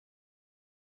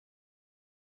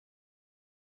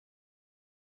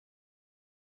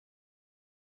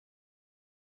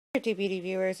Pretty Beauty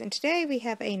viewers, and today we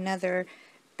have another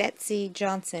Betsey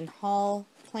Johnson haul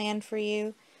planned for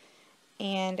you.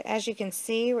 And as you can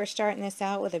see, we're starting this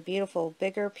out with a beautiful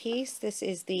bigger piece. This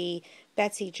is the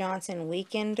Betsey Johnson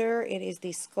Weekender. It is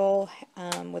the skull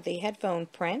with the headphone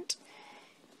print.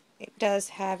 It does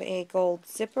have a gold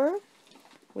zipper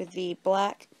with the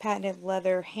black patented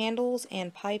leather handles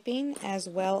and piping, as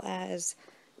well as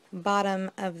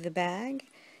bottom of the bag.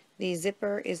 The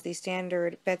zipper is the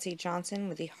standard Betsey Johnson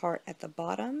with the heart at the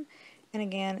bottom. And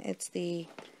again, it's the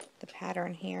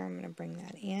pattern here. I'm going to bring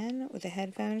that in with the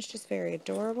headphones. Just very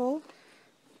adorable.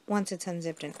 Once it's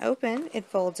unzipped and open, it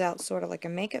folds out sort of like a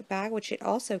makeup bag, which it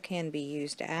also can be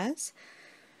used as.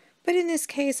 But in this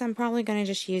case, I'm probably going to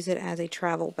just use it as a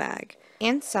travel bag.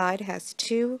 Inside has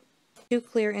two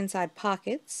clear inside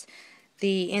pockets.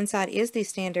 The inside is the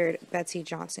standard Betsey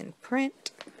Johnson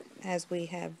print, as we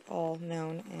have all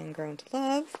known and grown to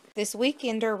love. This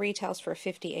Weekender retails for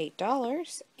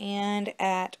 $58, and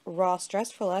at Ross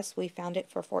Dress for Less we found it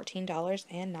for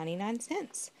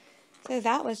 $14.99. So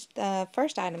that was the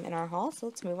first item in our haul, so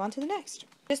let's move on to the next.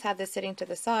 Just have this sitting to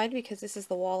the side because this is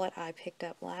the wallet I picked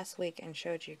up last week and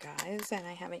showed you guys, and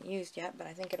I haven't used yet, but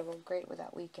I think it'll go great with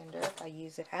that Weekender if I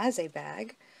use it as a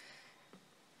bag.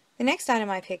 The next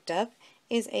item I picked up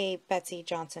is a Betsey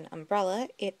Johnson umbrella.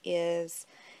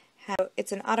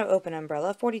 It's an auto-open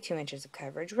umbrella, 42 inches of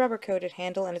coverage, rubber-coated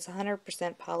handle, and it's 100%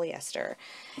 polyester.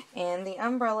 And the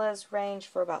umbrellas range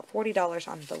for about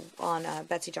 $40 on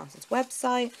Betsey Johnson's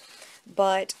website,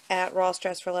 but at Ross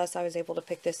Dress for Less I was able to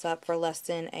pick this up for less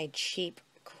than a cheap,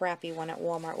 crappy one at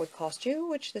Walmart would cost you,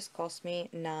 which this cost me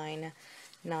 $9.99.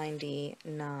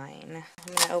 I'm going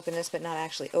to open this, but not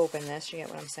actually open this, you get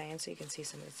what I'm saying, so you can see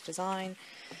some of its design.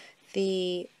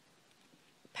 The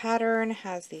pattern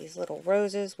has these little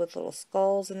roses with little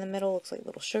skulls in the middle, looks like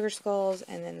little sugar skulls,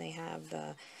 and then they have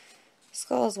the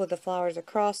skulls with the flowers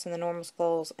across and the normal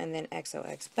skulls, and then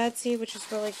XOX Betsey, which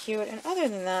is really cute. And other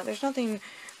than that, there's nothing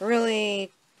really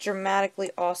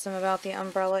dramatically awesome about the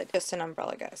umbrella. It's just an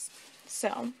umbrella, guys.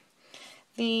 So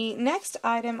the next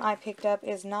item I picked up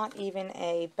is not even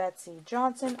a Betsey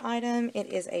Johnson item. It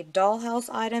is a dollhouse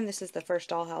item. This is the first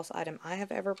dollhouse item I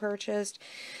have ever purchased.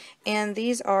 And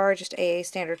these are just a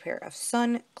standard pair of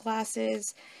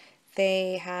sunglasses.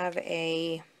 They have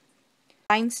a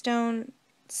rhinestone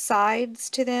sides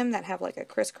to them that have like a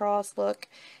crisscross look.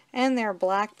 And they're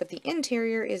black, but the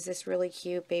interior is this really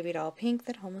cute baby doll pink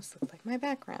that almost looks like my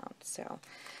background. So,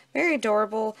 very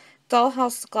adorable.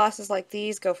 Dollhouse glasses like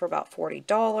these go for about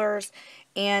 $40,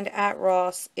 and at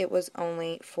Ross it was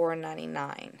only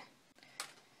 $4.99.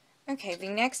 Okay, the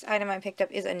next item I picked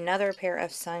up is another pair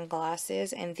of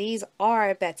sunglasses, and these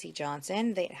are Betsey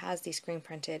Johnson. It has the screen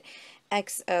printed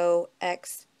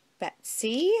XOX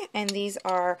Betsey, and these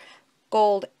are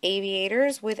gold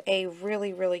aviators with a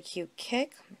really, really cute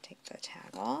kick. I'm going to take the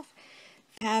tag off.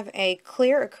 They have a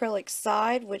clear acrylic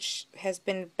side, which has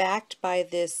been backed by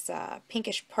this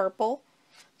pinkish purple,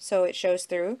 so it shows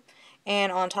through.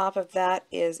 And on top of that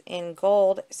is in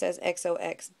gold, it says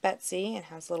XOX Betsey and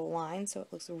has little lines, so it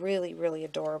looks really, really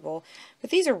adorable. But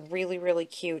these are really, really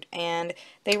cute, and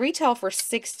they retail for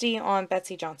 $60 on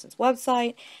Betsey Johnson's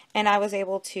website, and I was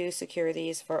able to secure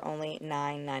these for only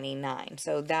 $9.99.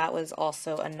 So that was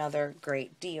also another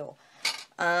great deal.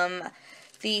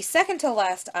 The second to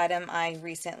last item I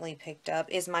recently picked up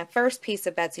is my first piece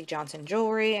of Betsey Johnson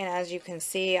jewelry, and as you can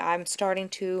see, I'm starting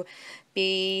to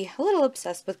be a little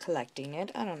obsessed with collecting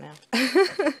it. I don't know.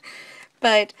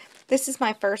 But this is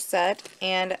my first set,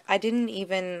 and I didn't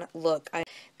even look.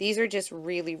 These are just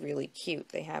really, really cute.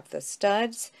 They have the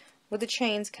studs with the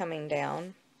chains coming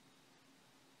down,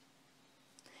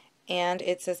 and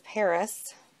it says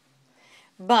Paris,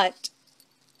 but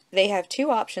they have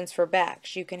two options for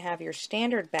backs. You can have your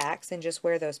standard backs and just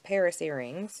wear those Paris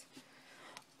earrings,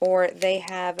 or they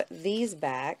have these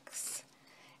backs,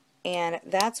 and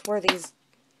that's where these,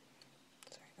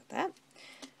 sorry about that,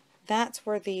 that's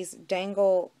where these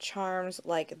dangle charms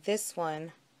like this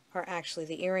one are actually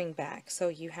the earring back. So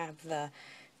you have the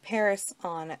Paris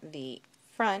on the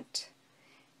front,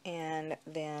 and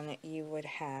then you would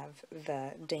have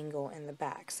the dangle in the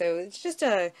back. So it's just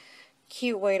a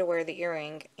cute way to wear the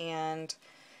earring, and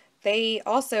they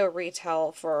also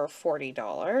retail for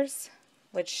 $40,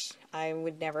 which I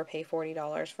would never pay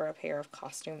 $40 for a pair of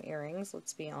costume earrings,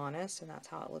 let's be honest, and that's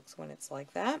how it looks when it's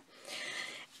like that.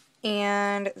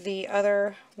 And the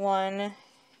other one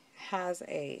has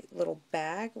a little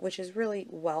bag, which is really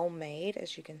well made,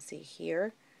 as you can see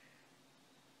here.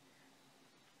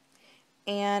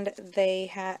 And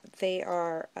they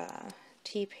are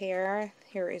Tea pair.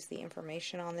 Here is the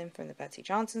information on them from the Betsey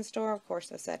Johnson store. Of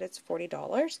course, I said it's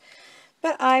 $40.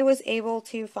 But I was able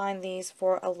to find these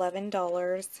for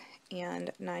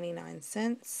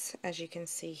 $11.99, as you can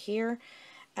see here,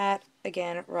 at,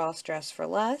 again, Ross Dress for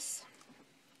Less.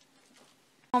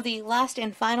 Now, the last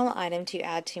and final item to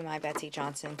add to my Betsey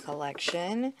Johnson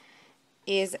collection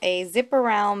is a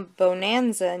zip-around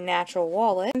Bonanza natural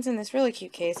wallet. It's in this really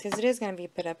cute case because it is going to be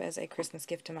put up as a Christmas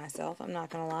gift to myself. I'm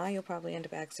not going to lie, you'll probably end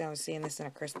up accidentally seeing this in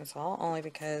a Christmas haul, only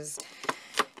because,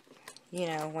 you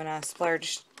know, when I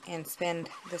splurge and spend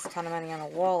this kind of money on a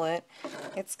wallet,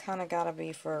 it's kind of got to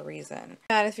be for a reason.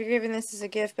 God, if you're giving this as a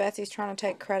gift, Betsy's trying to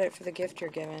take credit for the gift you're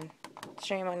giving.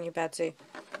 Shame on you, Betsey.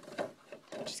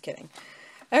 Just kidding.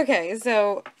 Okay,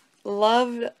 so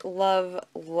love, love,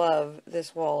 love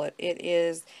this wallet. It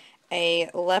is a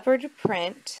leopard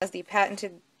print. It has the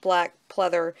patented black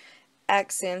pleather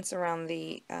accents around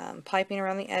the piping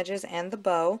around the edges and the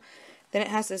bow. Then it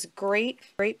has this great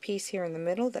piece here in the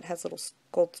middle that has little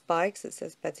gold spikes. It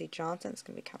says Betsey Johnson. It's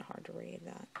going to be kind of hard to read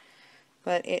that.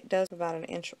 But it does about an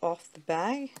inch off the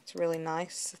bag. It's a really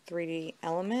nice 3D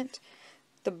element.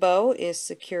 The bow is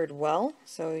secured well,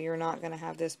 so you're not going to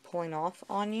have this pulling off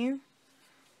on you.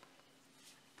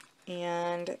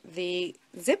 And the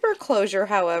zipper closure,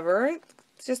 however,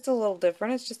 it's just a little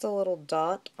different. It's just a little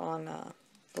dot on the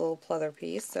little pleather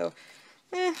piece. So,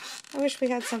 I wish we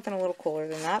had something a little cooler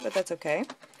than that, but that's okay.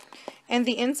 And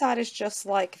the inside is just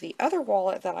like the other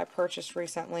wallet that I purchased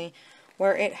recently,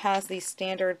 where it has the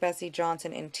standard Betsey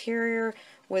Johnson interior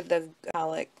with the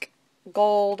metallic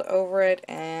gold over it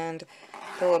and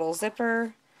the little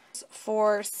zipper.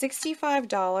 For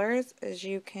 $65, as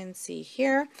you can see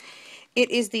here, it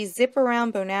is the Zip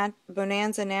Around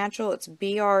Bonanza Natural. It's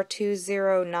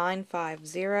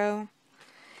BR20950.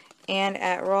 And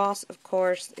at Ross, of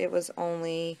course, it was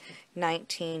only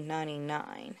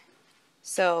 $19.99.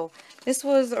 So this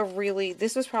was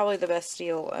probably the best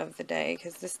steal of the day,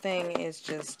 because this thing is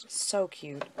just so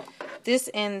cute. This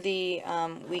and the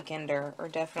Weekender are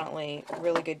definitely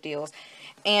really good deals.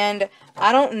 And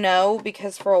I don't know,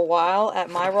 because for a while at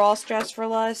my Ross Dress for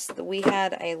Less, we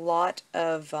had a lot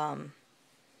of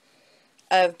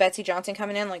Betsey Johnson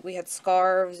coming in. Like, we had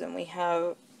scarves and we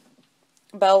have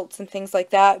belts and things like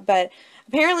that, but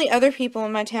apparently other people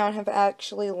in my town have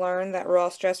actually learned that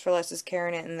Ross Dress for Less is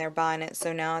carrying it and they're buying it,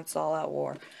 so now it's all out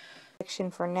war. Collection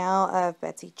for now of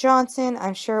Betsey Johnson.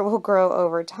 I'm sure it will grow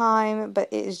over time, but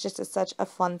it is just such a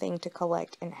fun thing to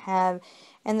collect and have,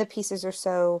 and the pieces are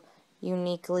so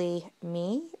uniquely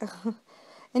me.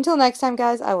 Until next time,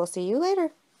 guys, I will see you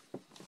later.